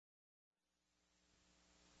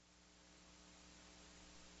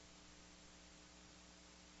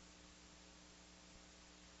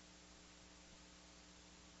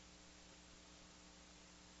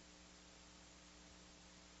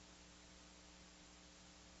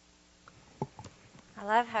I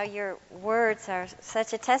love how your words are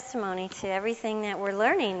such a testimony to everything that we're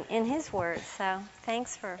learning in His Word. So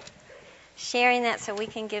thanks for sharing that so we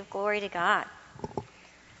can give glory to God.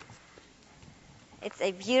 It's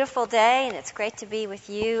a beautiful day, and it's great to be with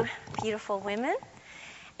you, beautiful women.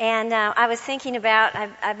 And I was thinking about,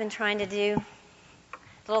 I've been trying to do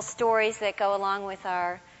little stories that go along with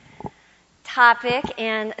our topic,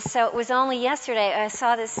 and so it was only yesterday I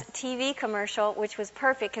saw this TV commercial, which was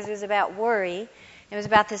perfect because it was about worry. It was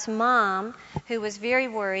about this mom who was very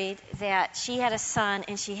worried that she had a son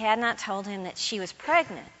and she had not told him that she was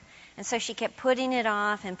pregnant. And so she kept putting it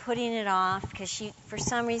off because for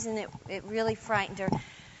some reason it really frightened her.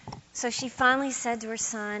 So she finally said to her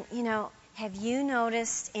son, have you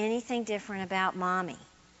noticed anything different about Mommy?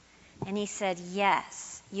 And he said,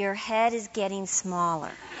 yes, your head is getting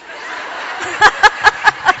smaller.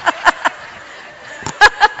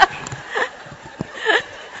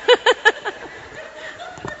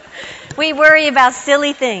 We worry about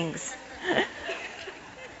silly things.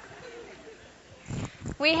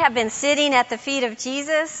 We have been sitting at the feet of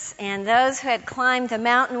Jesus, and those who had climbed the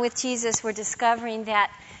mountain with Jesus were discovering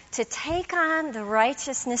that to take on the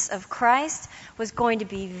righteousness of Christ was going to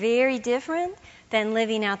be very different than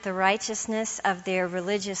living out the righteousness of their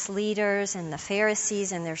religious leaders and the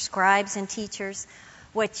Pharisees and their scribes and teachers.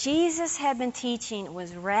 What Jesus had been teaching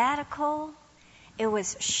was radical, it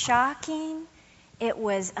was shocking, it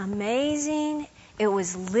was amazing, it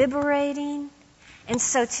was liberating. And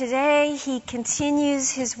so today he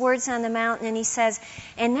continues his words on the mountain and he says,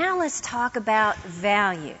 and now let's talk about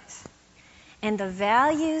values. And the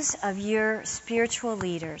values of your spiritual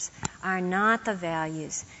leaders are not the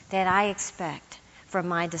values that I expect from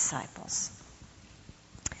my disciples.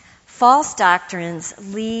 False doctrines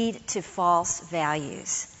lead to false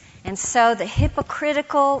values. And so the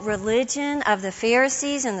hypocritical religion of the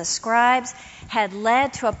Pharisees and the scribes had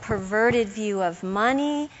led to a perverted view of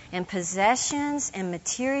money and possessions and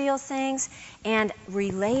material things and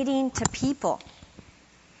relating to people.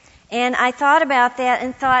 And I thought about that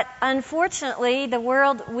and thought, unfortunately, the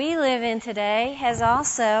world we live in today has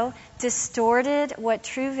also distorted what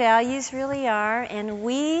true values really are. And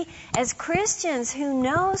we, as Christians who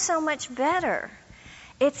know so much better,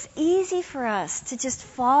 it's easy for us to just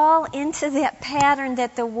fall into that pattern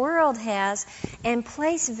that the world has and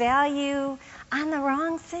place value on the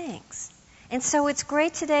wrong things. And so it's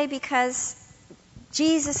great today because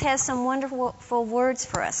Jesus has some wonderful words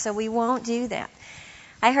for us, so we won't do that.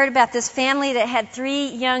 I heard about this family that had 3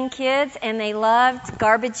 young kids, and they loved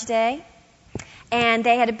Garbage Day. And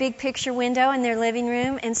they had a big picture window in their living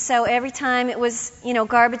room, and so every time it was,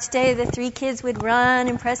 Garbage Day, the 3 kids would run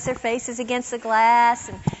and press their faces against the glass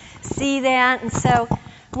and see that. And so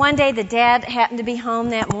one day the dad happened to be home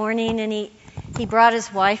that morning, and he brought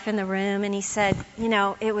his wife in the room, and he said,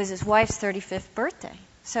 it was his wife's 35th birthday.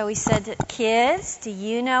 So he said, kids, do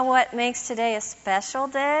you know what makes today a special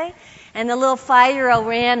day? And the little 5-year-old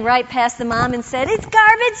ran right past the mom and said, it's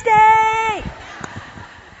Garbage Day!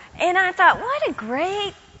 And I thought, what a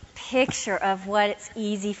great picture of what it's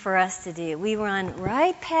easy for us to do. We run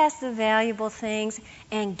right past the valuable things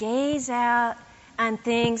and gaze out on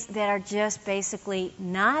things that are just basically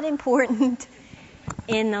not important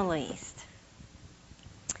in the least.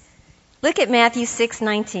 Look at Matthew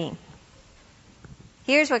 6:19.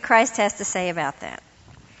 Here's what Christ has to say about that.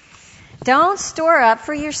 Don't store up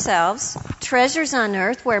for yourselves treasures on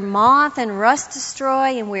earth where moth and rust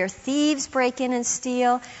destroy and where thieves break in and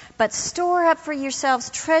steal, but store up for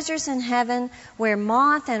yourselves treasures in heaven where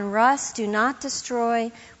moth and rust do not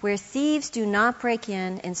destroy, where thieves do not break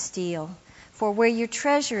in and steal. For where your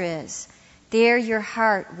treasure is, there your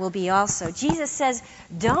heart will be also. Jesus says,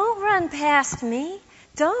 don't run past me.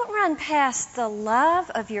 Don't run past the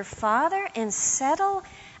love of your Father and settle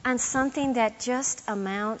on something that just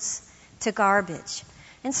amounts to garbage.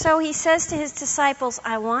 And so he says to his disciples,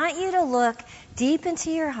 I want you to look deep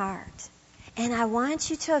into your heart, and I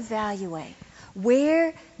want you to evaluate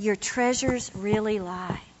where your treasures really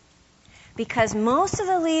lie. Because most of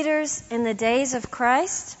the leaders in the days of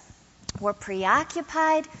Christ were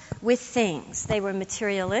preoccupied with things. They were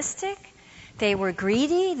materialistic, they were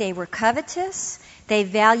greedy, they were covetous, they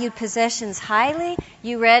valued possessions highly.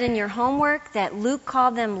 You read in your homework that Luke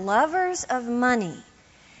called them lovers of money.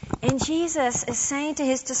 And Jesus is saying to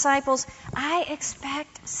his disciples, I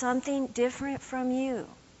expect something different from you.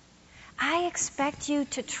 I expect you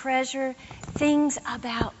to treasure things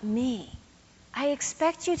about me. I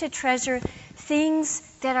expect you to treasure things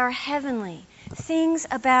that are heavenly, things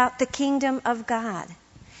about the kingdom of God.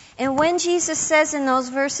 And when Jesus says in those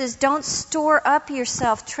verses, don't store up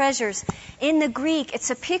yourself treasures, in the Greek,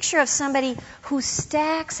 it's a picture of somebody who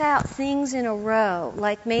stacks out things in a row,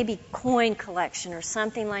 like maybe coin collection or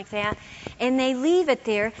something like that, and they leave it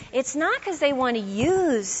there. It's not because they want to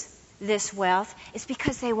use this wealth, it's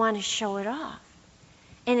because they want to show it off.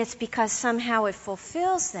 And it's because somehow it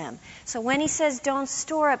fulfills them. So when he says don't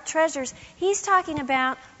store up treasures, he's talking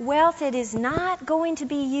about wealth that is not going to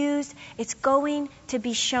be used, it's going to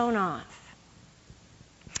be shown off.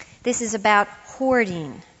 This is about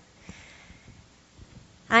hoarding.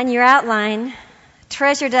 On your outline,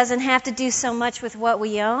 treasure doesn't have to do so much with what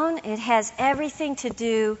we own. It has everything to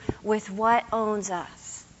do with what owns us.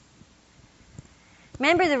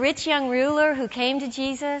 Remember the rich young ruler who came to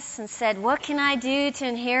Jesus and said, what can I do to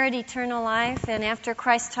inherit eternal life? And after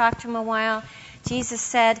Christ talked to him a while, Jesus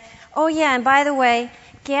said, oh yeah, and by the way,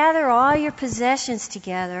 gather all your possessions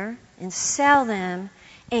together and sell them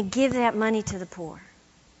and give that money to the poor.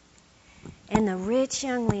 And the rich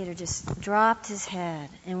young leader just dropped his head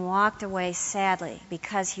and walked away sadly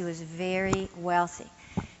because he was very wealthy.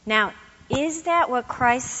 Now, is that what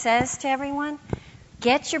Christ says to everyone?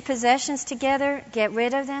 Get your possessions together, get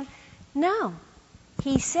rid of them? No.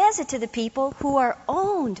 He says it to the people who are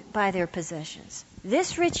owned by their possessions.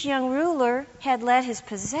 This rich young ruler had let his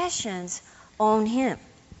possessions own him.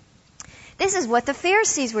 This is what the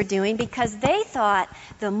Pharisees were doing because they thought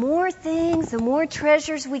the more things, the more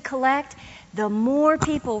treasures we collect, the more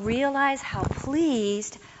people realize how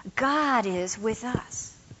pleased God is with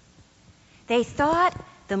us. They thought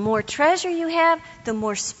the more treasure you have, the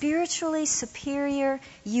more spiritually superior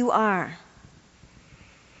you are.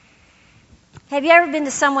 Have you ever been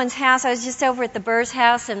to someone's house? I was just over at the Burr's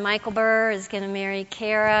house, and Michael Burr is going to marry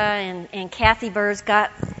Kara, and Kathy Burr's got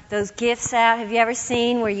those gifts out. Have you ever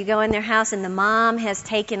seen where you go in their house and the mom has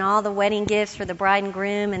taken all the wedding gifts for the bride and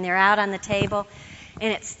groom, and they're out on the table?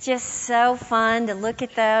 And it's just so fun to look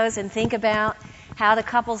at those and think about how the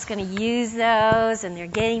couple's going to use those, and they're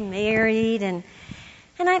getting married, and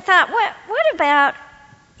I thought, what about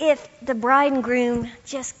if the bride and groom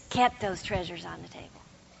just kept those treasures on the table?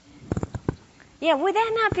 Yeah, would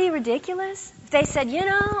that not be ridiculous? If they said,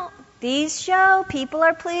 these show people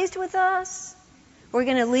are pleased with us. We're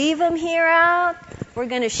going to leave them here out. We're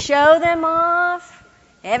going to show them off.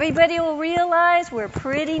 Everybody will realize we're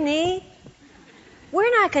pretty neat.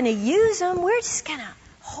 We're not going to use them. We're just going to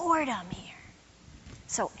hoard them here.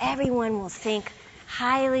 So everyone will think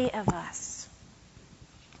highly of us.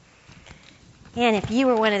 And if you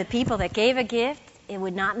were one of the people that gave a gift, it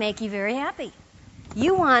would not make you very happy.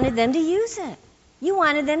 You wanted them to use it. You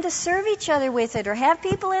wanted them to serve each other with it, or have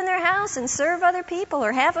people in their house and serve other people,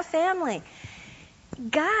 or have a family.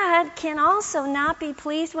 God can also not be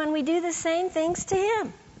pleased when we do the same things to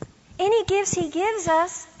Him. Any gifts He gives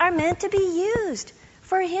us are meant to be used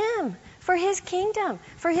for Him, for His kingdom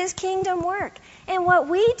work. And what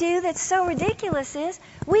we do that's so ridiculous is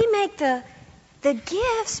we make the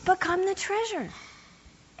gifts become the treasure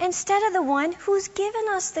instead of the one who's given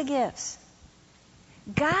us the gifts.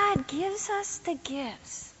 God gives us the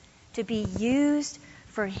gifts to be used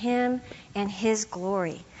for Him and His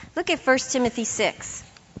glory. Look at 1 Timothy 6.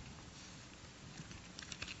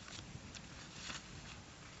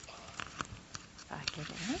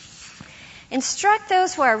 Instruct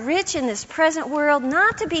those who are rich in this present world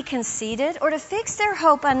not to be conceited or to fix their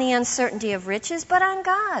hope on the uncertainty of riches, but on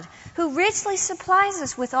God, who richly supplies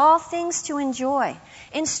us with all things to enjoy.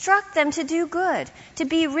 Instruct them to do good, to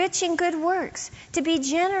be rich in good works, to be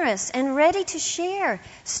generous and ready to share,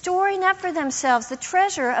 storing up for themselves the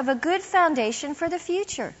treasure of a good foundation for the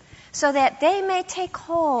future, so that they may take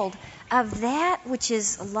hold of that which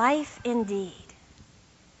is life indeed.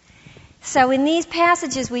 So in these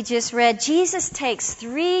passages we just read, Jesus takes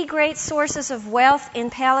three great sources of wealth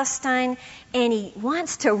in Palestine, and He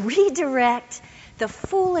wants to redirect the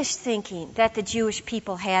foolish thinking that the Jewish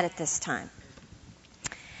people had at this time.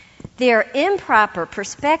 Their improper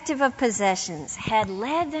perspective of possessions had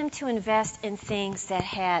led them to invest in things that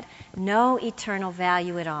had no eternal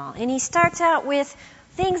value at all. And He starts out with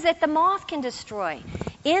things that the moth can destroy.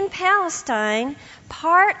 In Palestine,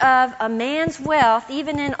 part of a man's wealth,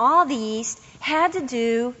 even in all the East, had to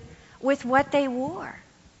do with what they wore.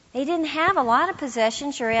 They didn't have a lot of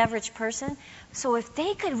possessions, your average person. So if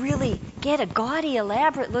they could really get a gaudy,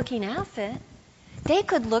 elaborate-looking outfit, they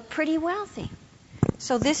could look pretty wealthy.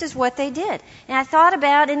 So this is what they did. And I thought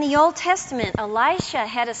about in the Old Testament, Elisha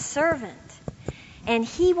had a servant. And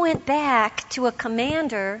he went back to a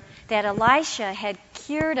commander that Elisha had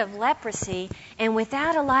cured of leprosy, and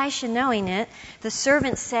without Elisha knowing it, the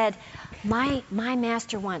servant said, my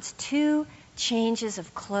master wants 2 changes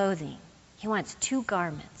of clothing. He wants 2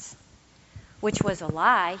 garments, which was a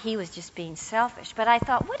lie. He was just being selfish. But I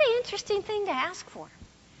thought, what an interesting thing to ask for.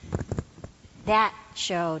 That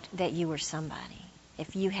showed that you were somebody,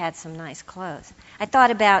 if you had some nice clothes. I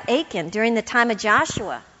thought about Achan during the time of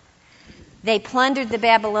Joshua. They plundered the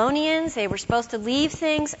Babylonians. They were supposed to leave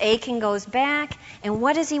things. Achan goes back. And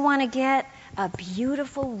what does he want to get? A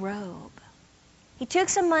beautiful robe. He took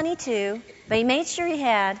some money too, but he made sure he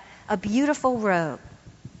had a beautiful robe.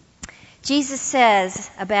 Jesus says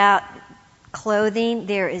about clothing,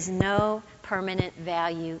 there is no permanent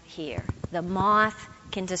value here. The moth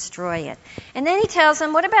can destroy it. And then he tells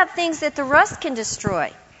them, what about things that the rust can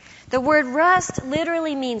destroy? The word rust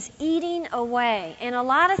literally means eating away. And a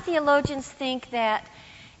lot of theologians think that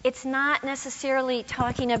it's not necessarily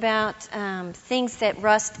talking about things that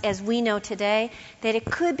rust as we know today, that it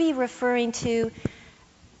could be referring to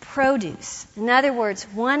produce. In other words,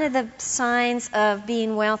 one of the signs of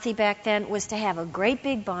being wealthy back then was to have a great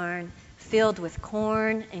big barn filled with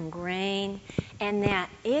corn and grain, and that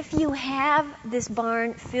if you have this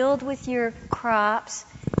barn filled with your crops,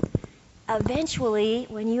 eventually,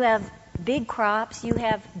 when you have big crops, you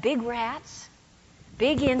have big rats,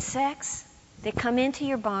 big insects that come into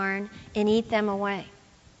your barn and eat them away.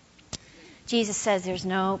 Jesus says there's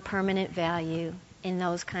no permanent value in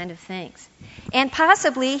those kind of things. And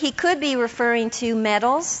possibly he could be referring to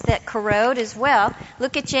metals that corrode as well.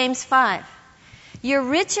 Look at James 5. Your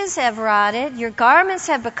riches have rotted, your garments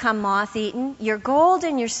have become moth-eaten, your gold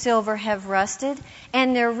and your silver have rusted,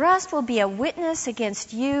 and their rust will be a witness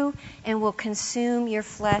against you and will consume your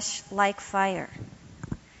flesh like fire.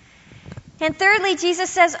 And thirdly,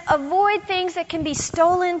 Jesus says, avoid things that can be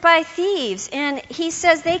stolen by thieves. And he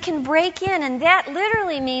says they can break in, and that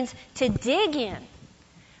literally means to dig in.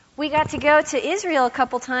 We got to go to Israel a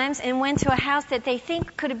couple times and went to a house that they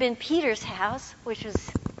think could have been Peter's house, which was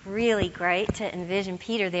really great to envision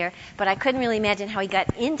Peter there. But I couldn't really imagine how he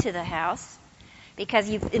got into the house, because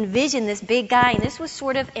you envision this big guy, and this was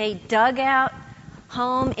sort of a dugout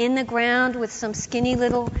home in the ground with some skinny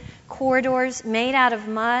little corridors made out of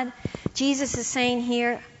mud. Jesus is saying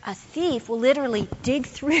here, a thief will literally dig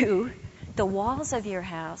through the walls of your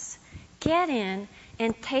house, get in,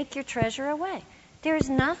 and take your treasure away. There's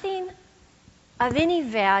nothing of any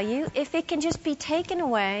value if it can just be taken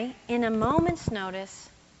away in a moment's notice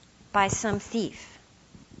by some thief.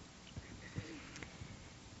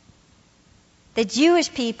 The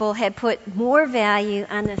Jewish people had put more value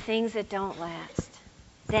on the things that don't last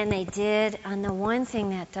than they did on the one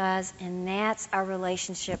thing that does, and that's our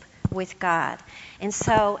relationship with God. And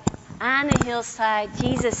so on the hillside,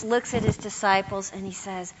 Jesus looks at his disciples and he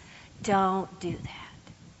says, don't do that.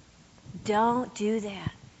 Don't do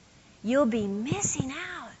that. You'll be missing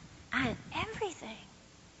out on everything.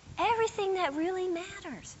 Everything that really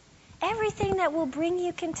matters. Everything that will bring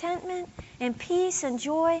you contentment and peace and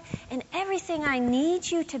joy, and everything I need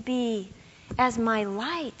you to be as my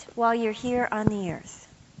light while you're here on the earth.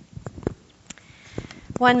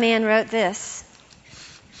 One man wrote this: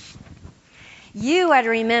 you are to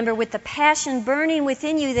remember with the passion burning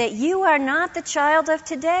within you that you are not the child of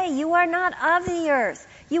today. You are not of the earth.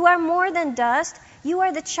 You are more than dust. You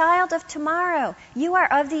are the child of tomorrow. You are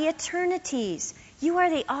of the eternities. You are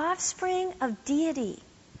the offspring of deity.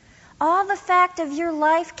 All the fact of your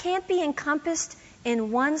life can't be encompassed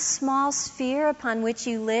in one small sphere upon which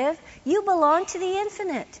you live. You belong to the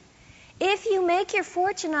infinite. If you make your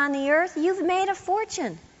fortune on the earth, you've made a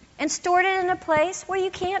fortune and stored it in a place where you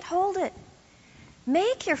can't hold it.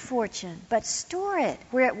 Make your fortune, but store it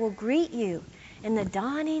where it will greet you in the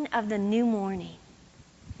dawning of the new morning.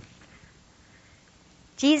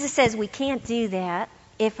 Jesus says we can't do that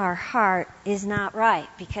if our heart is not right,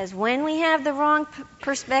 because when we have the wrong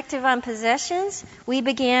perspective on possessions, we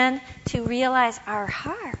begin to realize our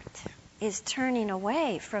heart is turning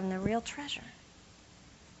away from the real treasure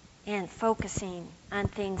and focusing on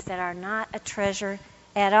things that are not a treasure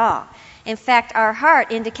at all. In fact, our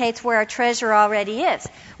heart indicates where our treasure already is.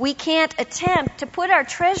 We can't attempt to put our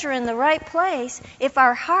treasure in the right place if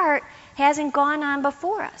our heart hasn't gone on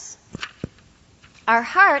before us. Our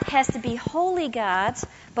heart has to be wholly God's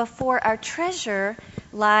before our treasure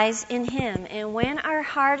lies in Him. And when our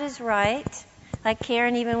heart is right, like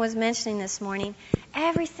Karen even was mentioning this morning,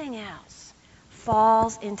 everything else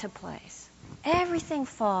falls into place. Everything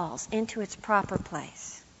falls into its proper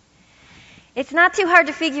place. It's not too hard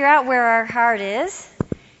to figure out where our heart is.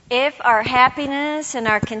 If our happiness and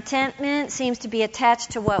our contentment seems to be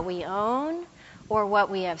attached to what we own, or what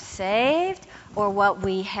we have saved, or what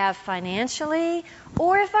we have financially,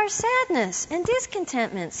 or if our sadness and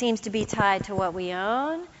discontentment seems to be tied to what we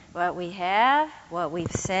own, what we have, what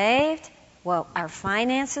we've saved, what our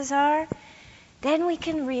finances are, then we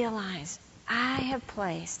can realize I have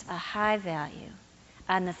placed a high value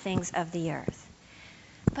on the things of the earth.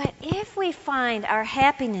 But if we find our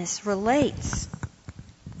happiness relates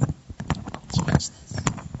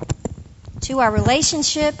to our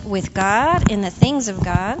relationship with God and the things of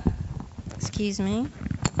God,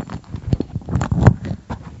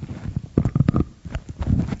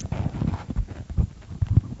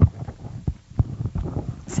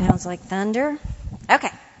 Sounds like thunder. Okay.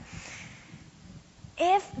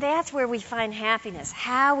 If that's where we find happiness,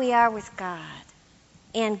 how we are with God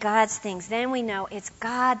and God's things, then we know it's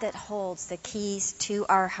God that holds the keys to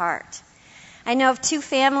our heart. I know of 2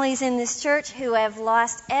 families in this church who have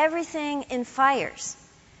lost everything in fires.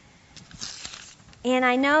 And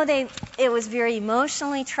I know it was very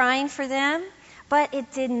emotionally trying for them, but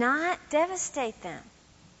it did not devastate them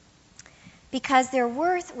because their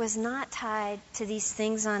worth was not tied to these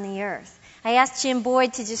things on the earth. I asked Jim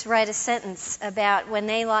Boyd to just write a sentence about when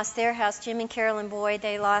they lost their house. Jim and Carolyn Boyd,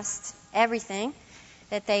 they lost everything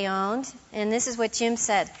that they owned. And this is what Jim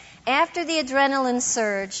said. After the adrenaline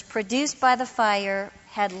surge produced by the fire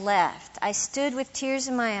had left, I stood with tears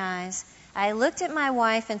in my eyes. I looked at my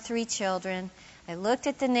wife and 3 children. I looked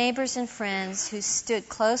at the neighbors and friends who stood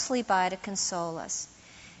closely by to console us.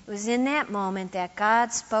 It was in that moment that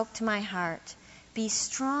God spoke to my heart. Be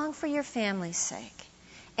strong for your family's sake.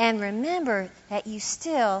 And remember that you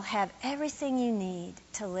still have everything you need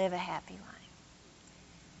to live a happy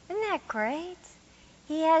life. Isn't that great?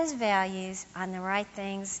 He had his values on the right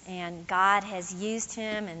things, and God has used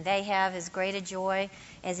him, and they have as great a joy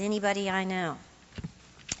as anybody I know.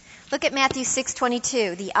 Look at Matthew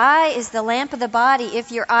 6:22. The eye is the lamp of the body.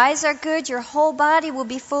 If your eyes are good, your whole body will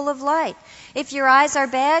be full of light. If your eyes are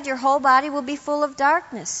bad, your whole body will be full of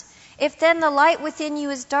darkness. If then the light within you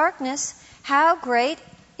is darkness, how great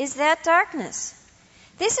is that darkness?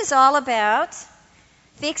 This is all about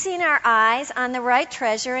fixing our eyes on the right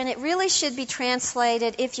treasure, and it really should be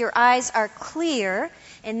translated, if your eyes are clear,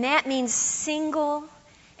 and that means single.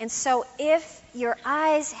 And so if your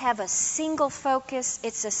eyes have a single focus,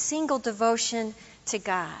 it's a single devotion to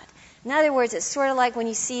God. In other words, it's sort of like when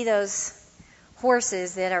you see those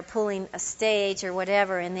horses that are pulling a stage or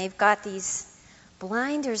whatever, and they've got these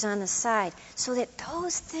blinders on the side, so that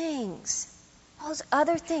those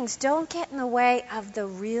other things don't get in the way of the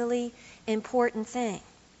really important thing.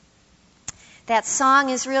 That song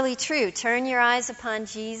is really true. Turn your eyes upon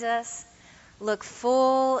Jesus, look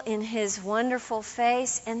full in his wonderful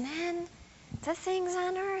face, and then the things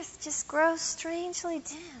on earth just grow strangely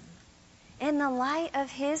dim in the light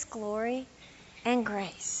of his glory and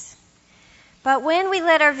grace. But when we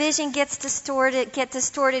let our vision get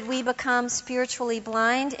distorted, we become spiritually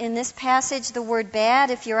blind. In this passage, the word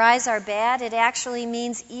bad, if your eyes are bad, it actually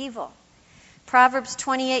means evil. Proverbs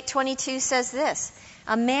 28:22 says this,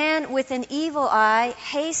 a man with an evil eye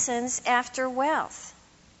hastens after wealth.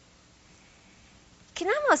 You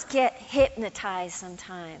can almost get hypnotized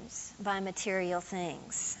sometimes by material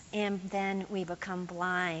things, and then we become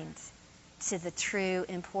blind to the true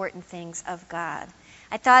important things of God.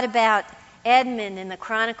 I thought about Edmund in the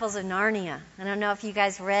Chronicles of Narnia. I don't know if you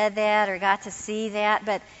guys read that or got to see that,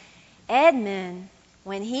 but Edmund,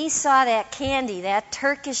 when he saw that candy, that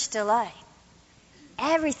Turkish delight,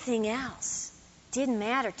 everything else didn't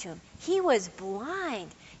matter to him. He was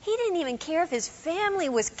blind. He didn't even care if his family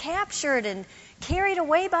was captured and carried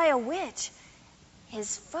away by a witch.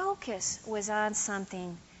 His focus was on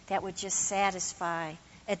something that would just satisfy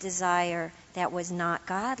a desire that was not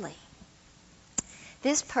godly.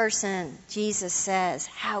 This person, Jesus says,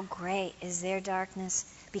 how great is their darkness?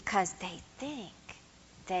 Because they think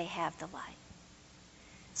they have the light.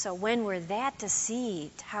 So when we're that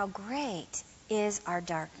deceived, how great is our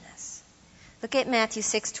darkness? Look at Matthew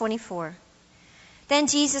 6:24. Then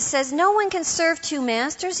Jesus says, no one can serve 2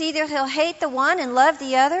 masters. Either he'll hate the one and love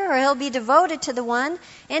the other, or he'll be devoted to the one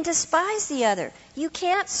and despise the other. You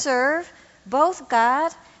can't serve both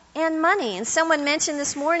God and money. And someone mentioned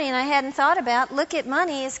this morning, and I hadn't thought about, look at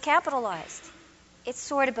money is capitalized. It's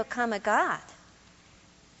sort of become a god.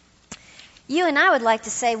 You and I would like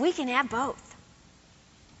to say we can have both.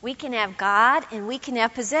 We can have God and we can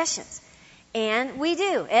have possessions. And we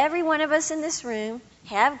do. Every one of us in this room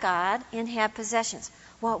have God and have possessions.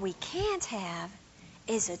 What we can't have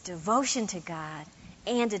is a devotion to God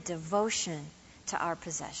and a devotion to our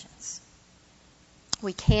possessions.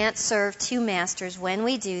 We can't serve 2 masters. When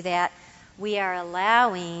we do that, we are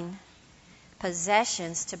allowing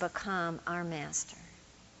possessions to become our master.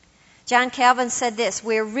 John Calvin said this,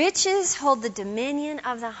 "Where riches hold the dominion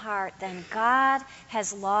of the heart, then God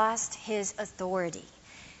has lost his authority."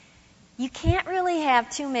 You can't really have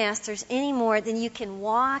two masters any more than you can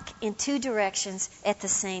walk in two directions at the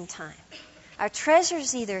same time. Our treasure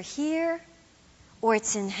is either here or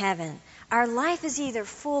it's in heaven. Our life is either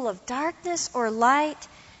full of darkness or light.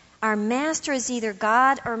 Our master is either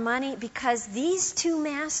God or money, because these two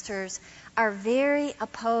masters are very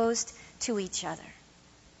opposed to each other.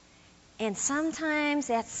 And sometimes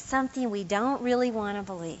that's something we don't really want to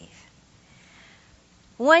believe.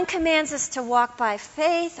 One commands us to walk by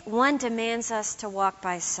faith. One demands us to walk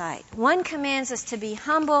by sight. One commands us to be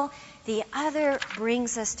humble. The other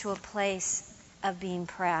brings us to a place of being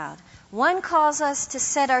proud. One calls us to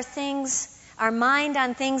set our mind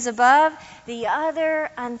on things above. The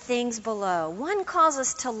other on things below. One calls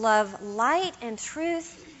us to love light and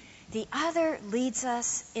truth. The other leads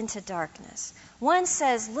us into darkness. One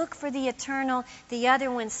says, look for the eternal. The other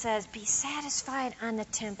one says, be satisfied on the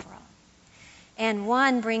temporal. And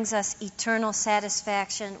one brings us eternal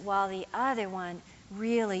satisfaction, while the other one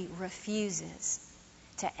really refuses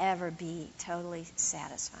to ever be totally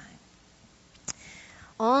satisfied.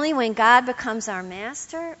 Only when God becomes our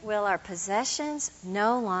master will our possessions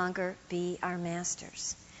no longer be our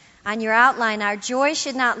masters. On your outline, our joy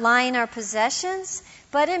should not lie in our possessions,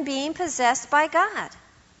 but in being possessed by God.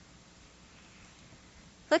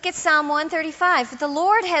 Look at Psalm 135. The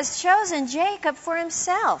Lord has chosen Jacob for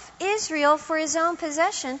himself, Israel for his own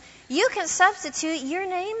possession. You can substitute your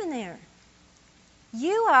name in there.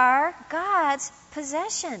 You are God's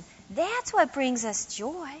possession. That's what brings us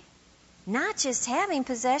joy. Not just having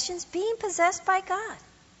possessions, being possessed by God.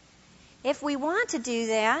 If we want to do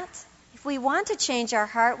that, if we want to change our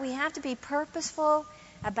heart, we have to be purposeful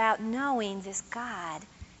about knowing this God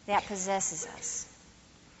that possesses us.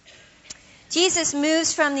 Jesus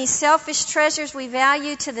moves from these selfish treasures we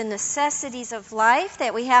value to the necessities of life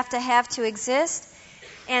that we have to exist.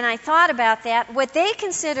 And I thought about that. What they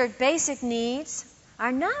considered basic needs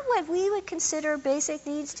are not what we would consider basic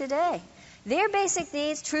needs today. Their basic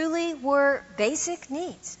needs truly were basic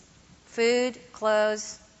needs. Food,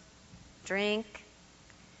 clothes, drink.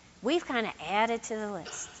 We've kind of added to the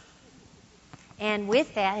list. And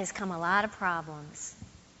with that has come a lot of problems.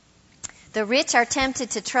 The rich are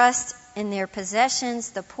tempted to trust in their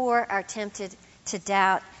possessions. The poor are tempted to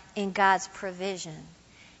doubt in God's provision.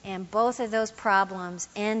 And both of those problems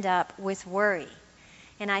end up with worry.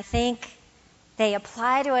 And I think they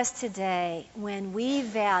apply to us today when we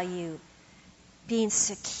value being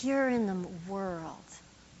secure in the world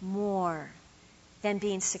more than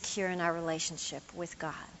being secure in our relationship with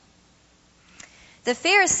God. The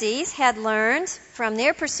Pharisees had learned from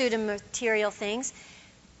their pursuit of material things,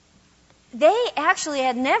 they actually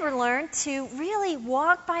had never learned to really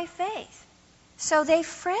walk by faith. So they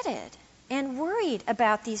fretted and worried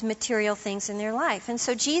about these material things in their life. And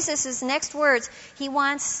so Jesus' next words, he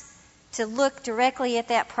wants to look directly at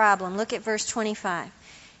that problem. Look at verse 25.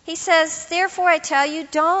 He says, "Therefore I tell you,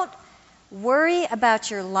 don't worry about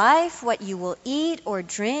your life, what you will eat or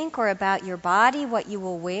drink, or about your body, what you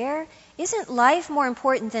will wear. Isn't life more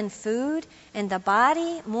important than food, and the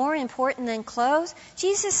body more important than clothes?"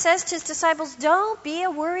 Jesus says to his disciples, don't be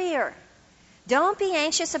a worrier. Don't be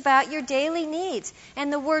anxious about your daily needs.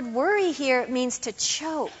 And the word worry here means to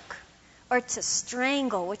choke or to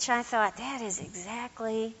strangle, which I thought that is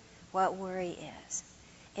exactly what worry is.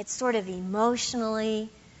 It sort of emotionally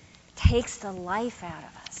takes the life out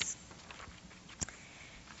of us.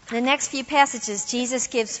 In the next few passages, Jesus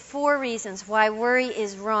gives 4 reasons why worry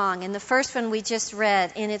is wrong. And the first one we just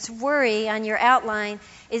read, and it's worry on your outline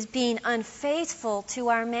is being unfaithful to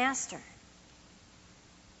our master.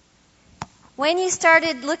 When you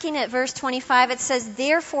started looking at verse 25, it says,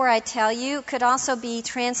 "Therefore I tell you," could also be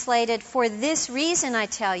translated, "For this reason I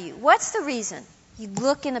tell you." What's the reason? You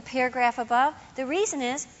look in the paragraph above. The reason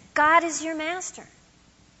is God is your master.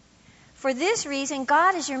 For this reason,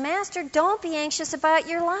 God is your master. Don't be anxious about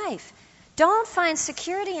your life. Don't find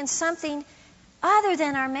security in something other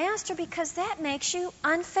than our master, because that makes you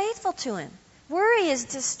unfaithful to him. Worry is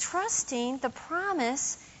distrusting the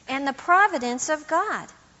promise and the providence of God.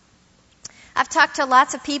 I've talked to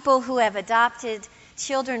lots of people who have adopted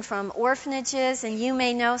children from orphanages, and you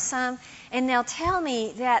may know some, and they'll tell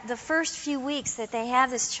me that the first few weeks that they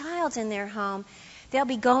have this child in their home, they'll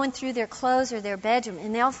be going through their clothes or their bedroom,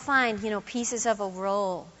 and they'll find, pieces of a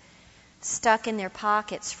roll stuck in their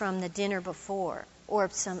pockets from the dinner before, or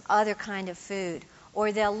some other kind of food.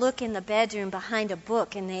 Or they'll look in the bedroom behind a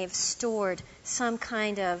book, and they've stored some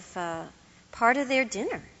kind of part of their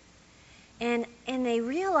dinner. And they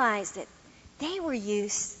realize that they were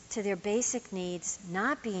used to their basic needs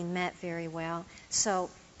not being met very well, so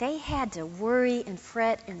they had to worry and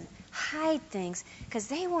fret and hide things because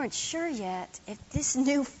they weren't sure yet if this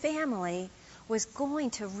new family was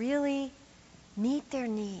going to really meet their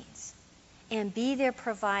needs and be their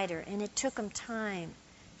provider. And it took them time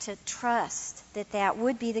to trust that that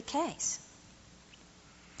would be the case.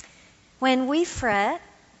 When we fret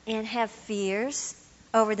and have fears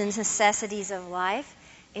over the necessities of life,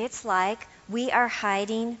 it's like we are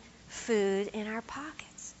hiding food in our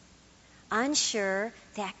pockets, unsure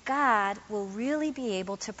that God will really be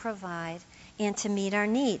able to provide and to meet our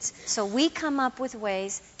needs. So we come up with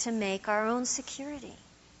ways to make our own security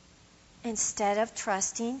instead of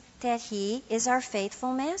trusting that He is our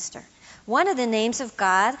faithful master. One of the names of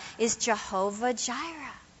God is Jehovah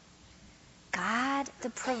Jireh, God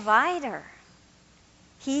the provider.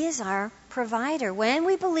 He is our provider. When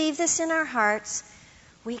we believe this in our hearts,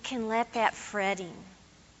 we can let that fretting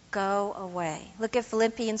go away. Look at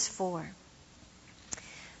Philippians 4.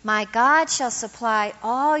 My God shall supply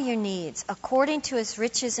all your needs according to His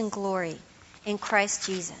riches and glory in Christ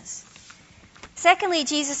Jesus. Secondly,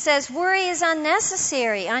 Jesus says worry is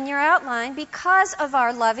unnecessary on your outline because of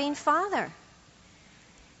our loving Father.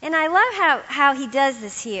 And I love how He does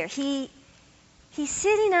this here. He's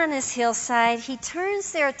sitting on this hillside. He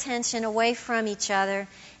turns their attention away from each other,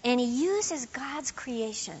 and He uses God's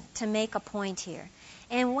creation to make a point here.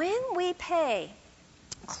 And when we pay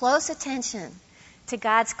close attention to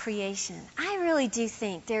God's creation, I really do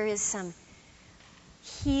think there is some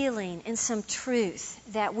healing and some truth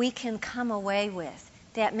that we can come away with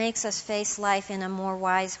that makes us face life in a more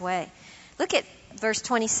wise way. Look at verse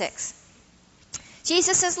 26.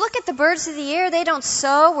 Jesus says, look at the birds of the air. They don't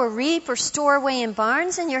sow or reap or store away in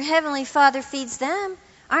barns, and your heavenly Father feeds them.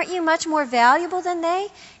 Aren't you much more valuable than they?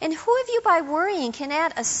 And who of you by worrying can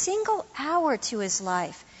add a single hour to his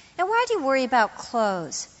life? And why do you worry about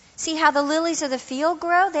clothes? See how the lilies of the field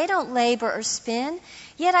grow? They don't labor or spin.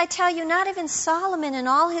 Yet I tell you, not even Solomon in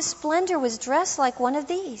all his splendor was dressed like one of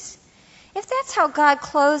these. If that's how God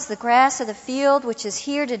clothes the grass of the field, which is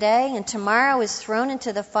here today and tomorrow is thrown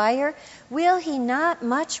into the fire, will He not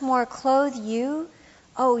much more clothe you,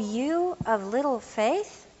 O you of little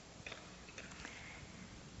faith?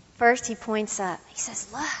 First, He points up. He says,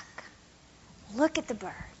 look at the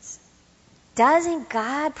birds. Doesn't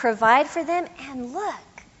God provide for them? And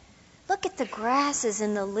look at the grasses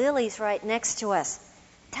and the lilies right next to us.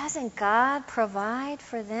 Doesn't God provide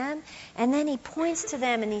for them? And then He points to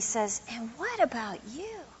them and He says, and what about you?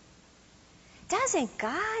 Doesn't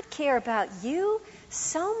God care about you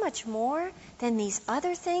so much more than these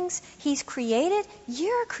other things He's created?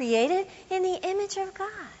 You're created in the image of God.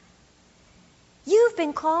 You've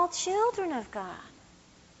been called children of God.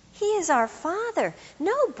 He is our Father.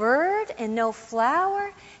 No bird and no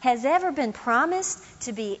flower has ever been promised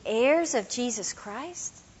to be heirs of Jesus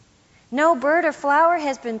Christ. No bird or flower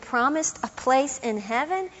has been promised a place in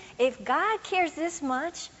heaven. If God cares this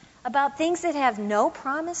much about things that have no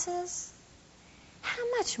promises,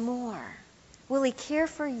 how much more will He care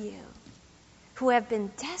for you who have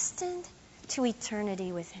been destined to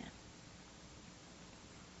eternity with Him?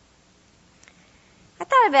 I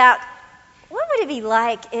thought about what would it be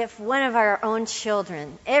like if one of our own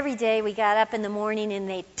children, every day we got up in the morning and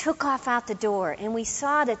they took off out the door and we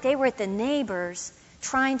saw that they were at the neighbor's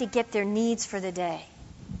trying to get their needs for the day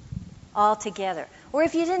all together. Or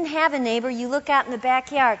if you didn't have a neighbor, you look out in the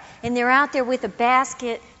backyard and they're out there with a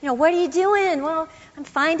basket. What are you doing? Well, I'm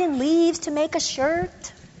finding leaves to make a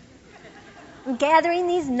shirt. I'm gathering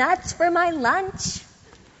these nuts for my lunch.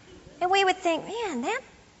 And we would think, man,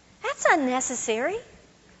 that's unnecessary.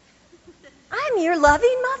 I'm your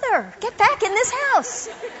loving mother. Get back in this house.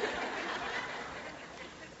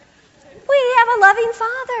 We have a loving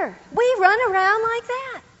Father. We run around like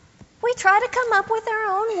that. We try to come up with our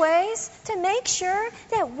own ways to make sure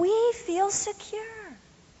that we feel secure.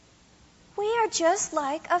 We are just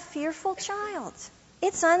like a fearful child.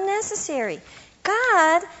 It's unnecessary.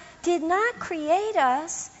 God did not create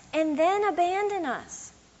us and then abandon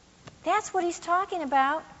us. That's what He's talking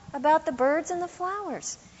about the birds and the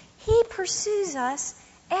flowers. He pursues us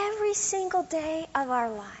every single day of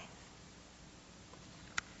our life.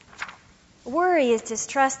 Worry is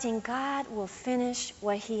distrusting God will finish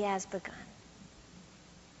what He has begun.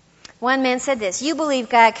 One man said this, you believe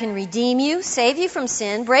God can redeem you, save you from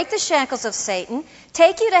sin, break the shackles of Satan,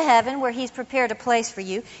 take you to heaven where He's prepared a place for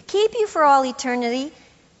you, keep you for all eternity,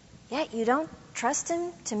 yet you don't trust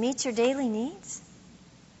Him to meet your daily needs?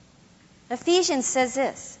 Ephesians says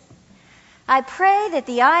this, I pray that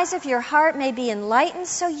the eyes of your heart may be enlightened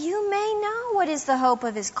so you may know what is the hope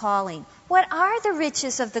of his calling. What are the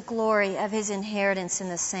riches of the glory of his inheritance in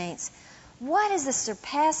the saints? What is the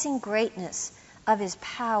surpassing greatness of his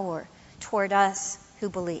power toward us who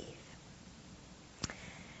believe?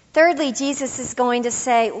 Thirdly, Jesus is going to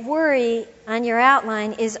say, worry on your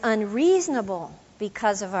outline is unreasonable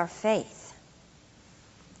because of our faith.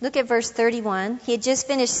 Look at verse 31. He had just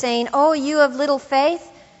finished saying, "Oh, you of little faith,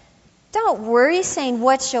 don't worry, saying,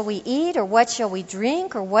 what shall we eat, or what shall we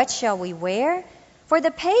drink, or what shall we wear? For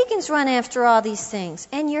the pagans run after all these things,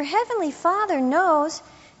 and your heavenly Father knows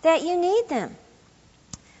that you need them."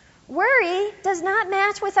 Worry does not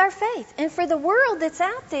match with our faith. And for the world that's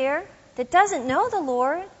out there that doesn't know the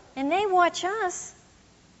Lord, and they watch us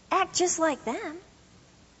act just like them,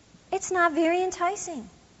 it's not very enticing.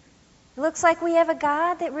 It looks like we have a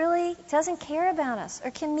God that really doesn't care about us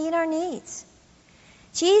or can meet our needs.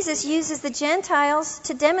 Jesus uses the Gentiles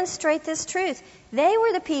to demonstrate this truth. They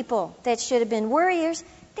were the people that should have been worriers.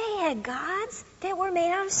 They had gods that were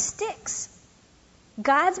made out of sticks,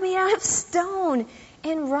 gods made out of stone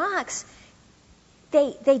and rocks.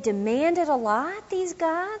 They demanded a lot, these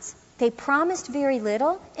gods. They promised very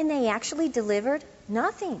little, and they actually delivered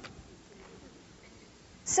nothing.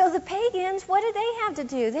 So the pagans, what did they have to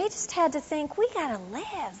do? They just had to think, we got to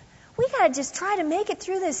live. We got to just try to make it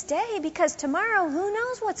through this day, because tomorrow, who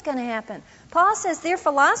knows what's going to happen? Paul says their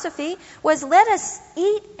philosophy was, let us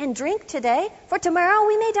eat and drink today, for tomorrow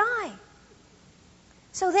we may die.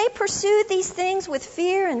 So they pursued these things with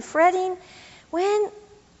fear and fretting. When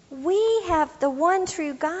we have the one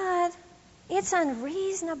true God, it's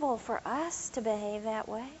unreasonable for us to behave that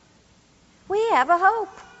way. We have a hope.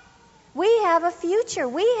 We have a future.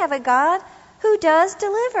 We have a God who does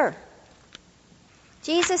deliver.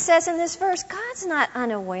 Jesus says in this verse, God's not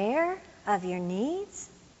unaware of your needs.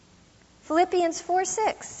 Philippians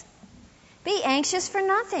 4:6. Be anxious for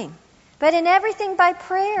nothing, but in everything by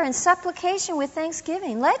prayer and supplication with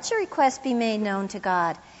thanksgiving, let your requests be made known to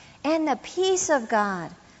God. And the peace of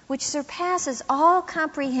God, which surpasses all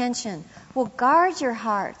comprehension, will guard your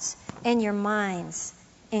hearts and your minds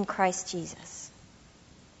in Christ Jesus.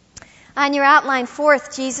 On your outline,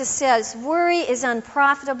 fourth, Jesus says, worry is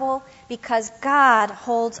unprofitable because God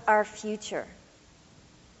holds our future.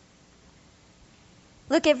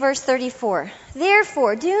 Look at verse 34.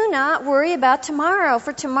 Therefore, do not worry about tomorrow,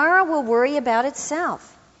 for tomorrow will worry about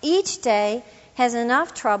itself. Each day has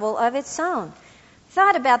enough trouble of its own.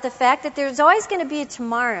 Thought about the fact that there's always going to be a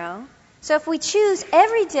tomorrow. So if we choose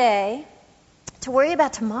every day to worry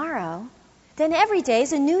about tomorrow, then every day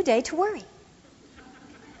is a new day to worry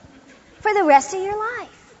for the rest of your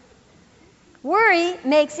life. Worry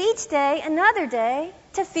makes each day another day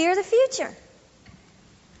to fear the future.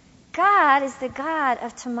 God is the God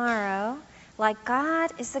of tomorrow, like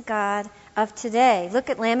God is the God of today.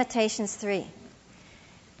 Look at Lamentations 3.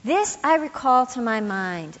 This I recall to my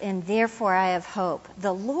mind, and therefore I have hope.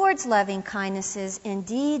 The Lord's loving kindnesses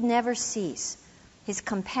indeed never cease. His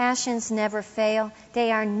compassions never fail.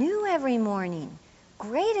 They are new every morning.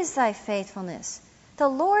 Great is thy faithfulness. The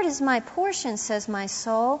Lord is my portion, says my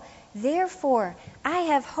soul. Therefore I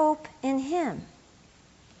have hope in him.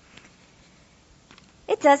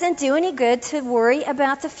 It doesn't do any good to worry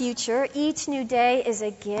about the future. Each new day is a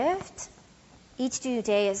gift. Each new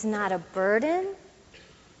day is not a burden.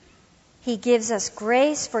 He gives us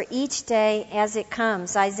grace for each day as it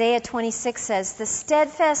comes. Isaiah 26 says, the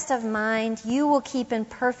steadfast of mind you will keep in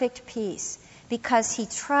perfect peace, because he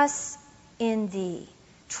trusts in thee.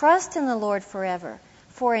 Trust in the Lord forever,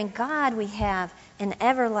 for in God we have an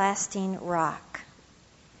everlasting rock.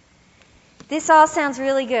 This all sounds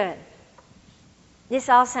really good. This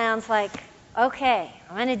all sounds like, okay,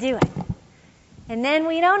 I'm going to do it. And then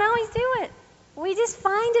we don't always do it. We just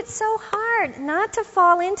find it so hard not to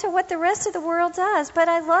fall into what the rest of the world does. But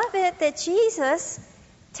I love it that Jesus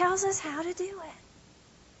tells us how to do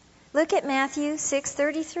it. Look at Matthew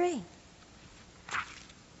 6:33.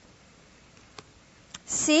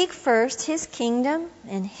 Seek first his kingdom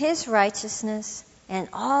and his righteousness, and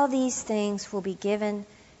all these things will be given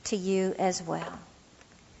to you as well.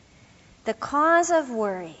 The cause of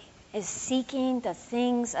worry is seeking the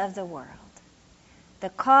things of the world. The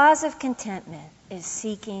cause of contentment is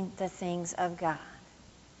seeking the things of God.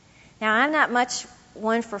 Now, I'm not much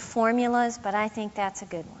one for formulas, but I think that's a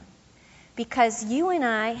good one. Because you and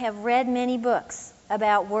I have read many books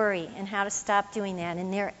about worry and how to stop doing that.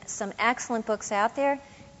 And there are some excellent books out there.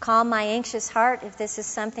 Calm My Anxious Heart. If this is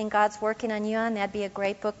something God's working on you on, that'd be a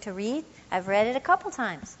great book to read. I've read it a couple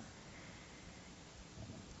times.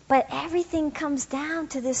 But everything comes down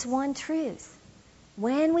to this one truth.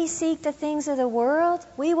 When we seek the things of the world,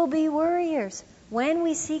 we will be worriers. When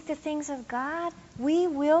we seek the things of God, we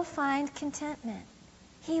will find contentment.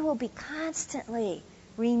 He will be constantly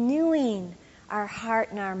renewing our heart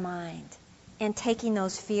and our mind and taking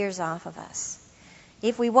those fears off of us.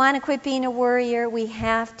 If we want to quit being a worrier, we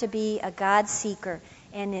have to be a God seeker.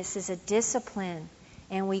 And this is a discipline.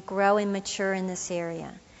 And we grow and mature in this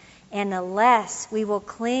area. And the less we will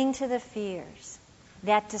cling to the fears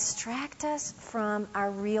that distract us from our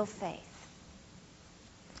real faith.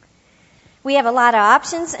 We have a lot of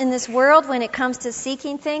options in this world when it comes to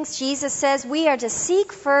seeking things. Jesus says we are to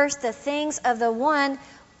seek first the things of the one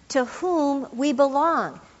to whom we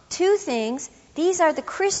belong. Two things. These are the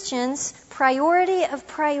Christian's priority of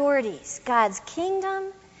priorities. God's kingdom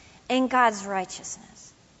and God's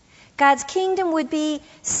righteousness. God's kingdom would be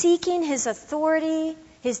seeking His authority,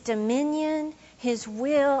 His dominion, His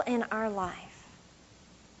will in our life.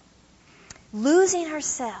 Losing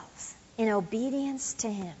ourselves in obedience to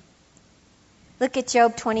Him. Look at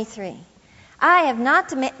Job 23. I have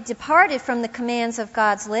not departed from the commands of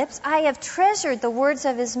God's lips. I have treasured the words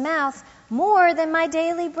of His mouth more than my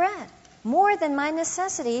daily bread, more than my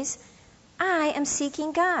necessities. I am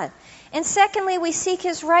seeking God. And secondly, we seek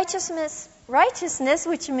His righteousness,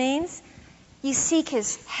 which means you seek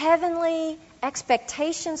His heavenly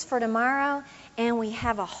expectations for tomorrow, and we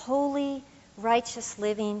have a holy, righteous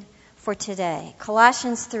living for today.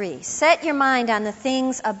 Colossians 3, set your mind on the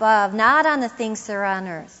things above, not on the things that are on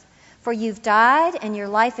earth. For you've died, and your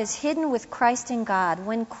life is hidden with Christ in God.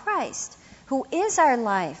 When Christ, who is our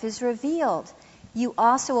life, is revealed, you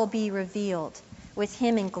also will be revealed with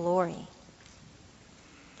Him in glory.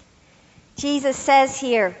 Jesus says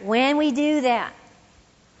here, when we do that,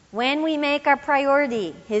 when we make our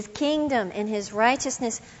priority His kingdom and His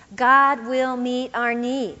righteousness, God will meet our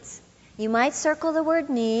needs. You might circle the word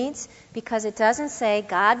needs because it doesn't say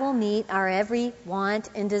God will meet our every want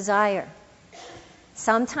and desire.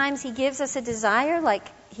 Sometimes He gives us a desire, like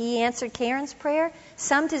He answered Karen's prayer.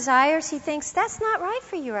 Some desires He thinks, that's not right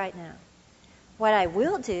for you right now. What I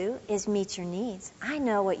will do is meet your needs. I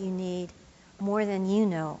know what you need more than you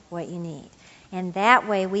know what you need. And that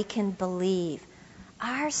way we can believe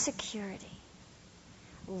our security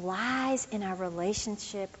lies in our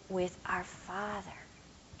relationship with our Father.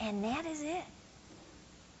 And that is it.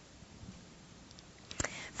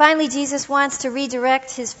 Finally, Jesus wants to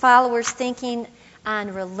redirect His followers' thinking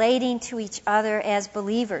on relating to each other as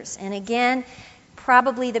believers. And again,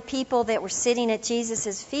 probably the people that were sitting at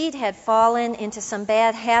Jesus' feet had fallen into some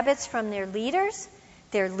bad habits from their leaders.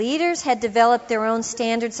 Their leaders had developed their own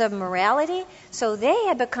standards of morality, so they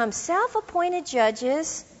had become self-appointed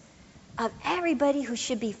judges of everybody who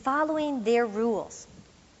should be following their rules.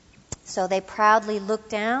 So they proudly looked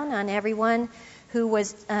down on everyone who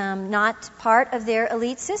was not part of their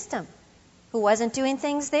elite system, who wasn't doing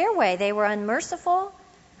things their way. They were unmerciful,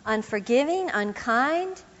 unforgiving,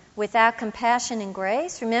 unkind, without compassion and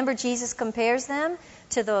grace. Remember, Jesus compares them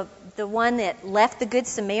to the one that left the Good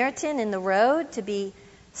Samaritan in the road to be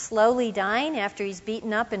slowly dying after he's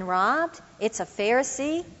beaten up and robbed. It's a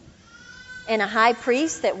Pharisee and a high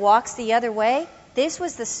priest that walks the other way. This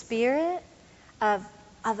was the spirit of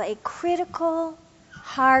a critical,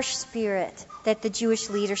 harsh spirit that the Jewish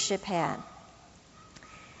leadership had.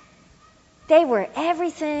 They were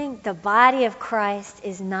everything the body of Christ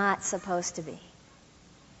is not supposed to be.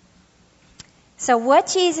 So what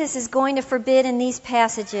Jesus is going to forbid in these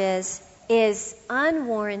passages is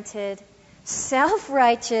unwarranted,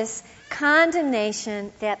 self-righteous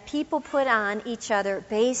condemnation that people put on each other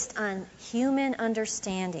based on human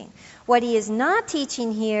understanding. What He is not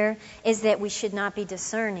teaching here is that we should not be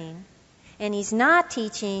discerning, and He's not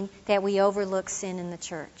teaching that we overlook sin in the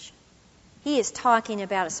church. He is talking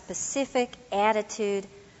about a specific attitude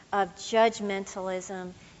of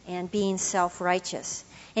judgmentalism and being self-righteous.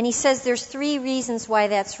 And He says there's 3 reasons why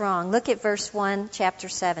that's wrong. Look at verse 1, chapter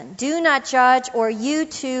 7. Do not judge, or you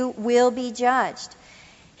too will be judged.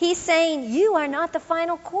 He's saying you are not the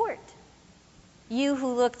final court. You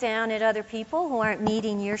who look down at other people who aren't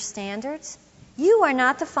meeting your standards, you are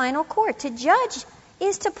not the final court. To judge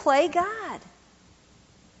is to play God.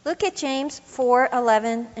 Look at James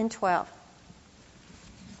 4:11 and 12.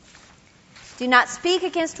 Do not speak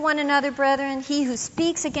against one another, brethren. He who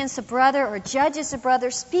speaks against a brother or judges a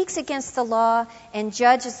brother speaks against the law and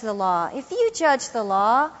judges the law. If you judge the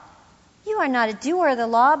law, you are not a doer of the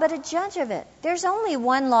law, but a judge of it. There's only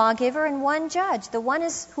one lawgiver and one judge. The one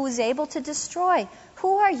who is able to destroy.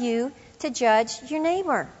 Who are you to judge your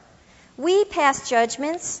neighbor? We pass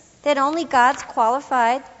judgments that only God's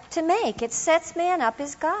qualified to make. It sets man up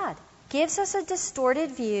as God. Gives us a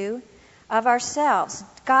distorted view of ourselves.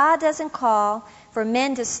 God doesn't call for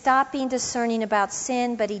men to stop being discerning about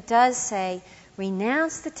sin, but He does say,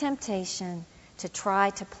 renounce the temptation to try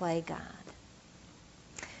to play God.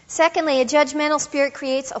 Secondly, a judgmental spirit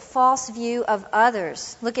creates a false view of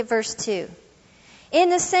others. Look at verse 2. In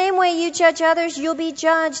the same way you judge others, you'll be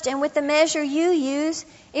judged, and with the measure you use,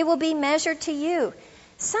 it will be measured to you.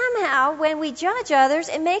 Somehow, when we judge others,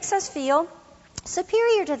 it makes us feel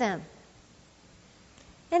superior to them.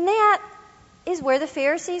 And that is where the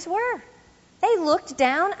Pharisees were. They looked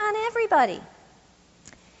down on everybody.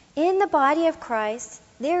 In the body of Christ,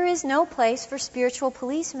 there is no place for spiritual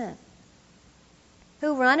policemen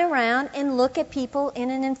who run around and look at people in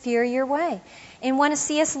an inferior way. In one of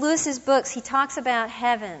C.S. Lewis's books, he talks about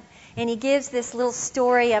heaven, and he gives this little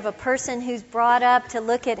story of a person who's brought up to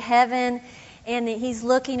look at heaven, and he's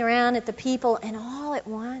looking around at the people, and all at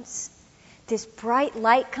once, this bright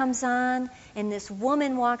light comes on, and this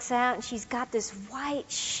woman walks out, and she's got this white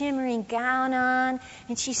shimmering gown on,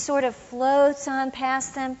 and she sort of floats on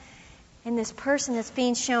past them, and this person that's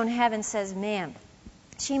being shown heaven says, "Ma'am,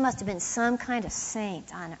 she must have been some kind of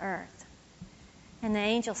saint on earth." And the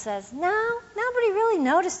angel says, "No, nobody really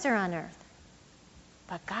noticed her on earth.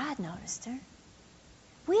 But God noticed her."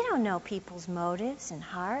 We don't know people's motives and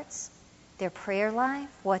hearts, their prayer life,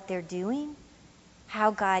 what they're doing,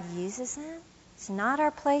 how God uses them. It's not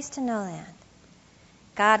our place to know that.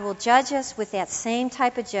 God will judge us with that same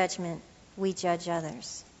type of judgment we judge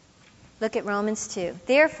others. Look at Romans 2.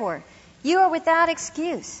 Therefore, you are without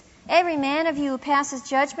excuse. Every man of you who passes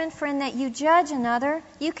judgment, for in that you judge another,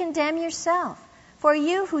 you condemn yourself. For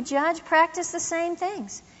you who judge practice the same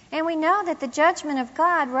things. And we know that the judgment of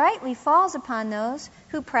God rightly falls upon those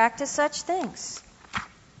who practice such things.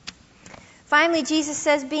 Finally, Jesus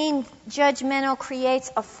says being judgmental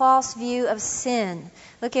creates a false view of sin.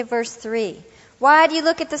 Look at verse 3. Why do you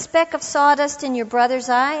look at the speck of sawdust in your brother's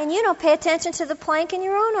eye, and you don't pay attention to the plank in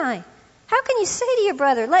your own eye? How can you say to your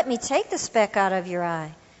brother, let me take the speck out of your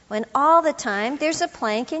eye, when all the time there's a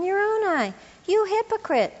plank in your own eye? You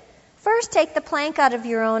hypocrite! First take the plank out of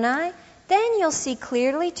your own eye, then you'll see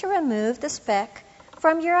clearly to remove the speck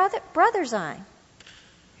from your other brother's eye.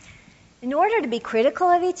 In order to be critical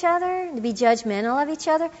of each other, to be judgmental of each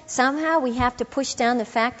other, somehow we have to push down the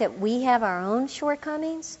fact that we have our own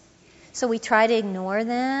shortcomings. So we try to ignore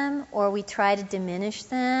them, or we try to diminish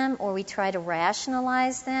them, or we try to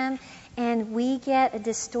rationalize them, and we get a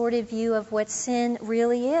distorted view of what sin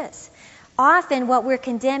really is. Often what we're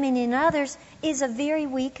condemning in others is a very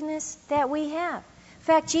weakness that we have. In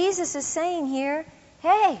fact, Jesus is saying here,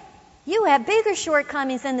 hey, you have bigger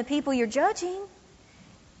shortcomings than the people you're judging.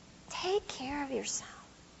 Take care of yourself.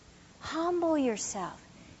 Humble yourself.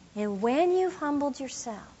 And when you've humbled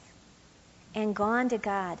yourself and gone to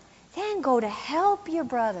God, then go to help your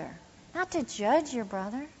brother, not to judge your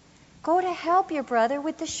brother. Go to help your brother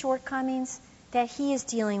with the shortcomings that he is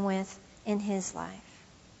dealing with in his life.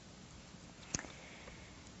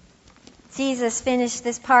 Jesus finished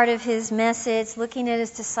this part of his message looking at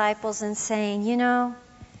his disciples and saying, you know,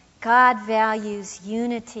 God values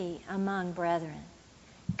unity among brethren.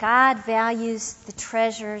 God values the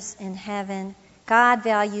treasures in heaven. God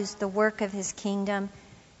values the work of his kingdom.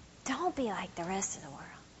 Don't be like the rest of the world.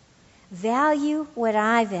 Value what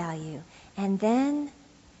I value. And then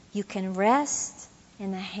you can rest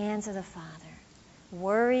in the hands of the Father.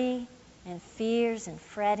 Worry and fears and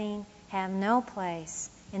fretting have no place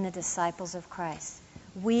in the disciples of Christ.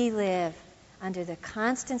 We live under the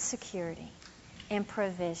constant security and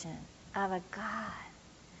provision of a God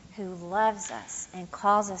who loves us and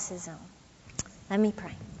calls us his own. Let me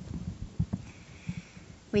pray.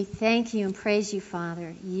 We thank you and praise you,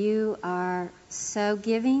 Father. You are so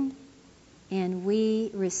giving, and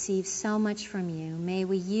we receive so much from you. May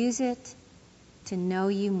we use it to know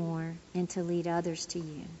you more and to lead others to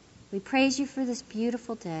you. We praise you for this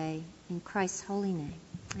beautiful day in Christ's holy name.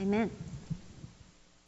 Amen.